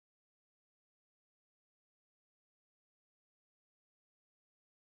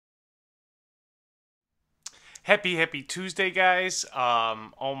Happy Tuesday, guys.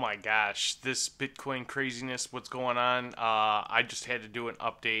 Oh my gosh, this Bitcoin craziness, what's going on? I just had to do an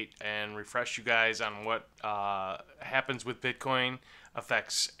update and refresh you guys on what happens with Bitcoin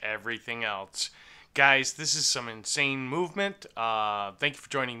affects everything else. Guys, this is some insane movement. Thank you for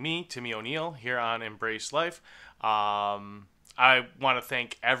joining me, Timmy O'Neill, here on Embrace Life. I want to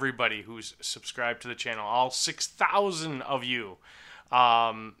thank everybody who's subscribed to the channel, all 6,000 of you.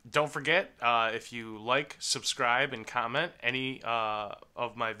 Don't forget, if you like, subscribe, and comment any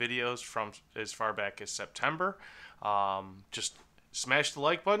of my videos from as far back as September, just smash the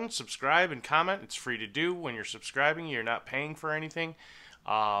like button, subscribe, and comment. It's free to do when you're subscribing. You're not paying for anything.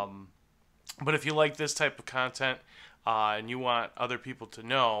 But if you like this type of content and you want other people to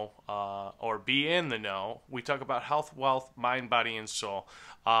know or be in the know, we talk about health, wealth, mind, body, and soul.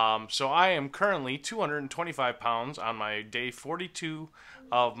 So I am currently 225 pounds on my day 42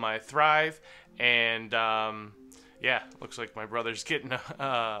 of my Thrive. And yeah, looks like my brother's getting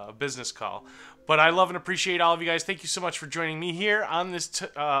a business call. But I love and appreciate all of you guys. Thank you so much for joining me here on this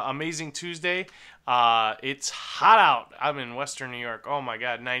amazing Tuesday. It's hot out. I'm in Western New York. Oh my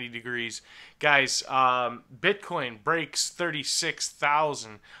God, 90 degrees. Guys, Bitcoin breaks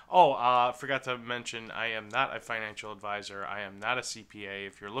 36,000. Oh, forgot to mention, I am not a financial advisor. I am not a CPA.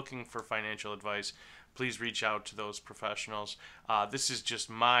 If you're looking for financial advice, please reach out to those professionals. This is just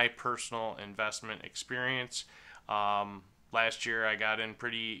my personal investment experience. Last year, I got in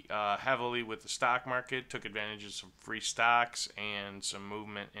pretty heavily with the stock market, took advantage of some free stocks and some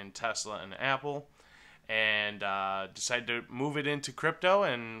movement in Tesla and Apple, and decided to move it into crypto.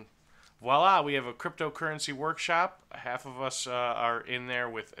 And voila, we have a cryptocurrency workshop. Half of us are in there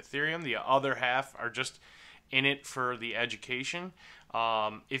with Ethereum. The other half are just in it for the education.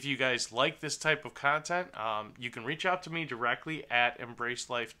 If you guys like this type of content, you can reach out to me directly at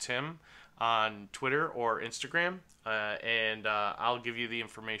EmbraceLifeTim on Twitter or Instagram, and I'll give you the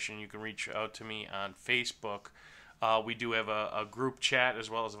information. You can reach out to me on Facebook. We do have a group chat as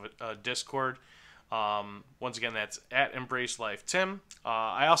well as a Discord. Once again, that's at EmbraceLifeTim.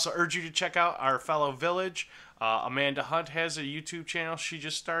 I also urge you to check out our fellow village. Amanda Hunt has a YouTube channel she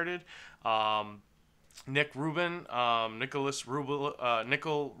just started.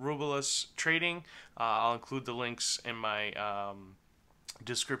 NickolRubolas Trading. I'll include the links in my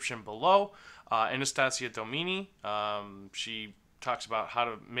description below. Anastasia Domini. She talks about how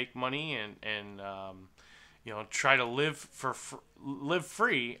to make money and try to live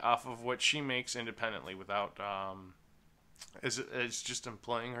free off of what she makes independently without is just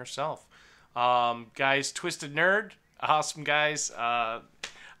employing herself. Guys, Twisted Nerd, awesome guys.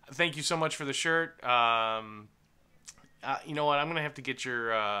 Thank you so much for the shirt. You know what? I'm gonna have to get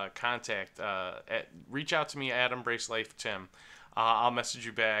your contact. Reach out to me at EmbraceLifeTim. I'll message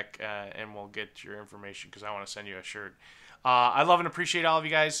you back and we'll get your information because I want to send you a shirt. I love and appreciate all of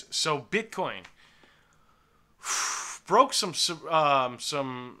you guys. So Bitcoin broke some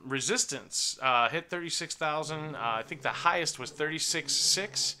resistance. Hit 36,000. I think the highest was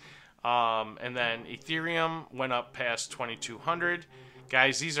 36.6. And then Ethereum went up past 2,200.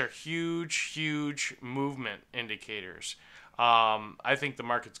 Guys, these are huge movement indicators. I think the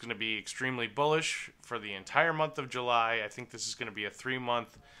market's going to be extremely bullish for the entire month of July. I think this is going to be a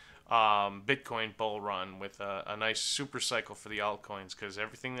 3-month Bitcoin bull run with a nice super cycle for the altcoins, because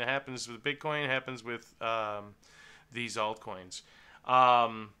everything that happens with Bitcoin happens with these altcoins.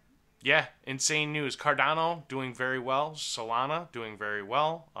 Yeah, insane news. Cardano doing very well. Solana doing very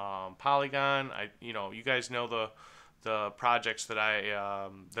well. Polygon, you guys know the projects that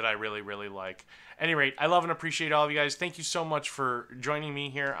I really like. At any rate, I love and appreciate all of you guys. Thank you so much for joining me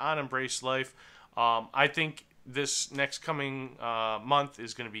here on Embrace Life. I think this next coming month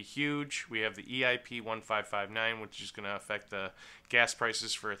is going to be huge. We have the EIP 1559, which is going to affect the gas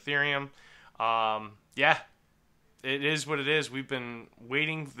prices for Ethereum. Yeah, it is what it is. We've been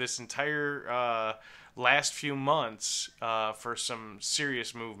waiting this entire last few months for some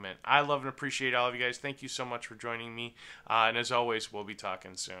serious movement. I love and appreciate all of you guys. Thank you so much for joining me. And as always, we'll be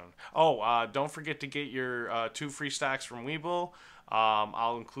talking soon. Oh, don't forget to get your 2 free stocks from Webull.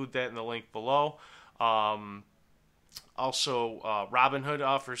 I'll include that in the link below. Also, Robinhood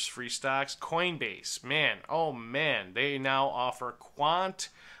offers free stocks. Coinbase, man, they now offer quant.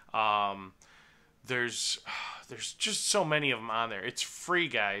 There's just so many of them on there. It's free,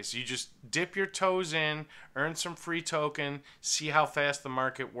 guys. You just dip your toes in, earn some free token, see how fast the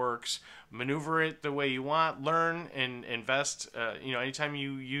market works, maneuver it the way you want, learn and invest. Anytime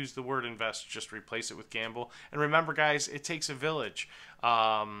you use the word invest, just replace it with gamble. And remember, guys, it takes a village.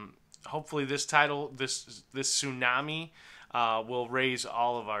 Hopefully this tsunami will raise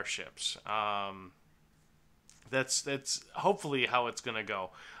all of our ships. that's hopefully how it's gonna go.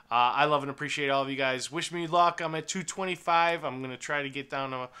 I love and appreciate all of you guys. Wish me luck. I'm at 225. I'm gonna try to get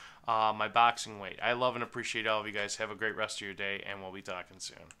down to my boxing weight. I love and appreciate all of you guys. Have a great rest of your day, and we'll be talking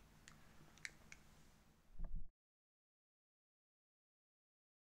soon.